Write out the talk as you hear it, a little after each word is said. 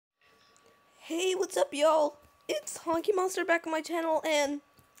Hey, what's up, y'all? It's Honky Monster back on my channel, and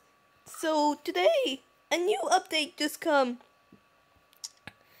so today a new update just come.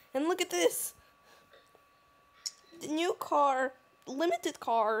 And look at this, the new car, limited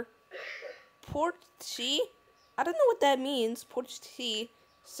car, Porsche. I don't know what that means. Porsche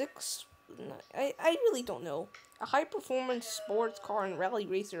 6. I really don't know. A high performance sports car and rally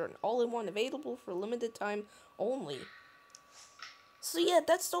racer, an all-in-one, available for limited time only. So yeah,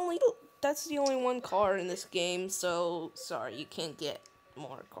 that's the only one car in this game, so sorry, you can't get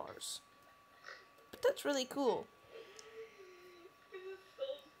more cars. But that's really cool.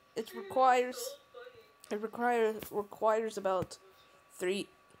 It requires about three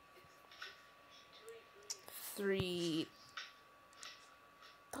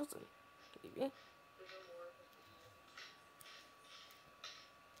thousand, maybe.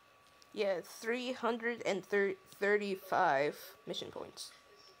 Yeah, 335 mission points.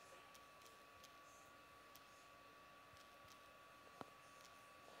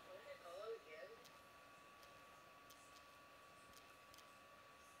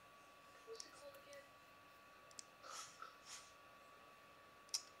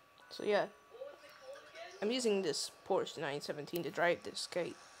 So yeah, I'm using this Porsche 917 to drive this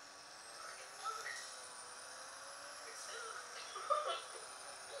skate.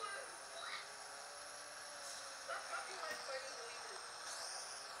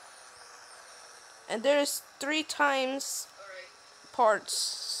 And there's 3 times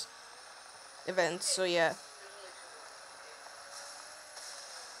parts events, so yeah.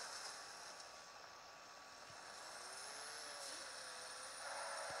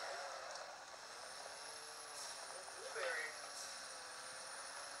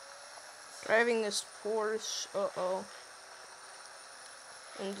 Driving this Porsche,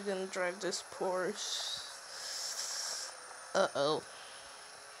 I'm just gonna drive this Porsche.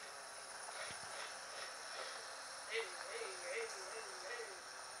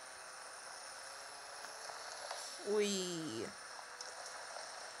 Wee.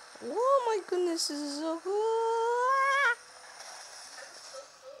 Oh my goodness, this is so cool.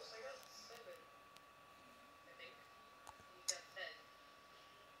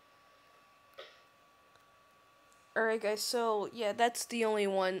 Alright guys, so yeah, that's the only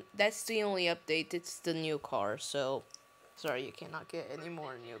update. It's the new car, so sorry you cannot get any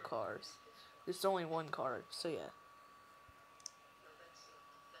more new cars. There's only one car, so yeah.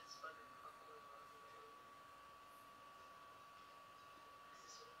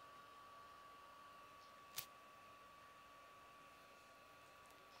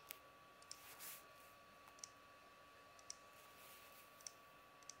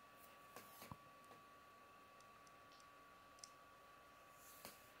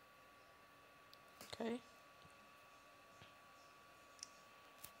 Okay.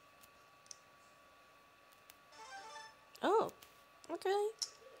 Oh, okay.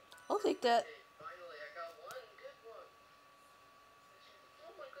 I'll take that. Finally, I got one good one.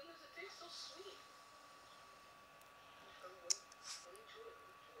 Oh my goodness, it tastes so sweet. Let me chew it.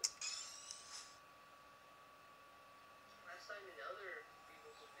 Last time in other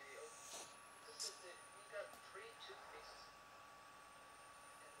people's video, it said that we got 3 toothpastes.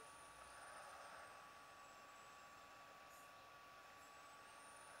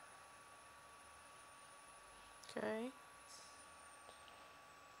 Okay.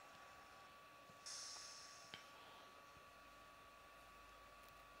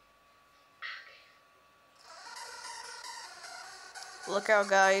 Look out,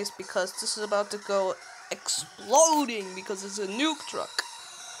 guys, because this is about to go exploding because it's a nuke truck.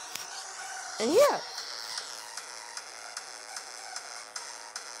 And yeah.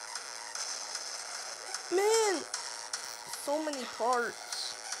 Man, so many parts.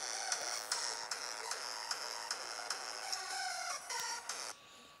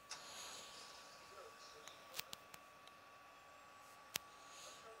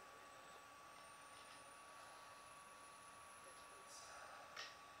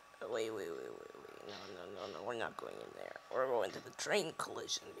 Wait. No, we're not going in there. We're going to the train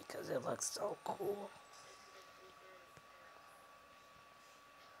collision because it looks so cool.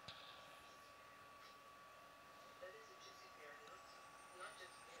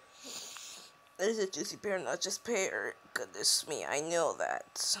 That is a juicy pear, not just pear. Goodness me, I know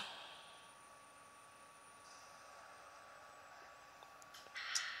that.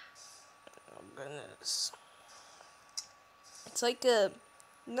 Oh goodness. It's like a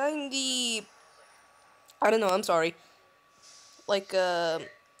 90... I don't know, I'm sorry. Like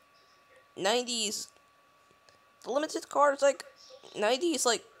 90s... The limited car is like 90s,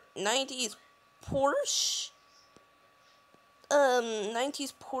 like 90s Porsche.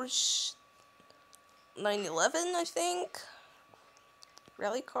 90s Porsche 911, I think.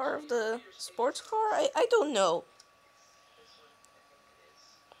 Rally car of the sports car? I don't know. This one, I think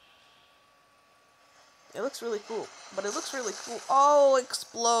it is. It looks really cool. But it looks really cool. Oh,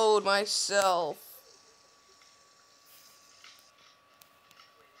 explode myself.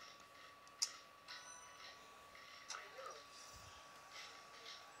 I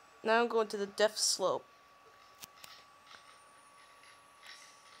know. Now I'm going to the death slope.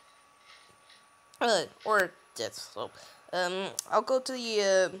 Or death slope. I'll go to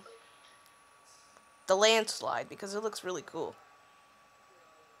the landslide because it looks really cool.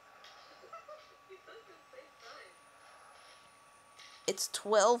 We took the same time. It's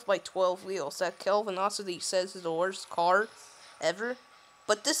 12 by 12 wheels. That Kelvinosity says is the worst car ever.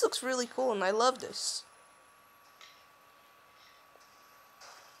 But this looks really cool and I love this.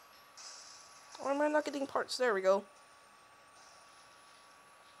 Or am I not getting parts? There we go.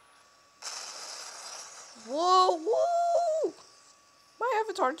 Whoa, whoa! My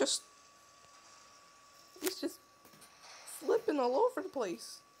avatar just... He's just flipping all over the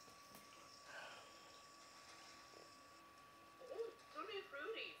place. Oh, Tutti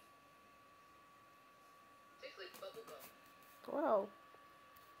Frutti. Tastes like bubblegum. Wow.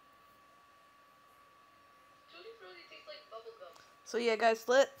 Tutti Frutti tastes like bubblegum. So yeah, guys,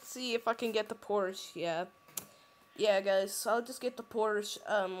 let's see if I can get the Porsche. Yeah, guys, I'll just get the Porsche.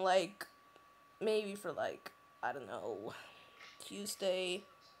 Like maybe for like I don't know, Tuesday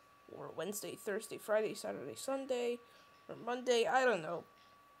or Wednesday, Thursday, Friday, Saturday, Sunday, or Monday. I don't know,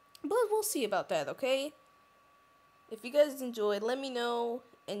 but we'll see about that. Okay. If you guys enjoyed, let me know,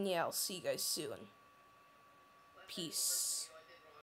 and yeah, I'll see you guys soon. Peace.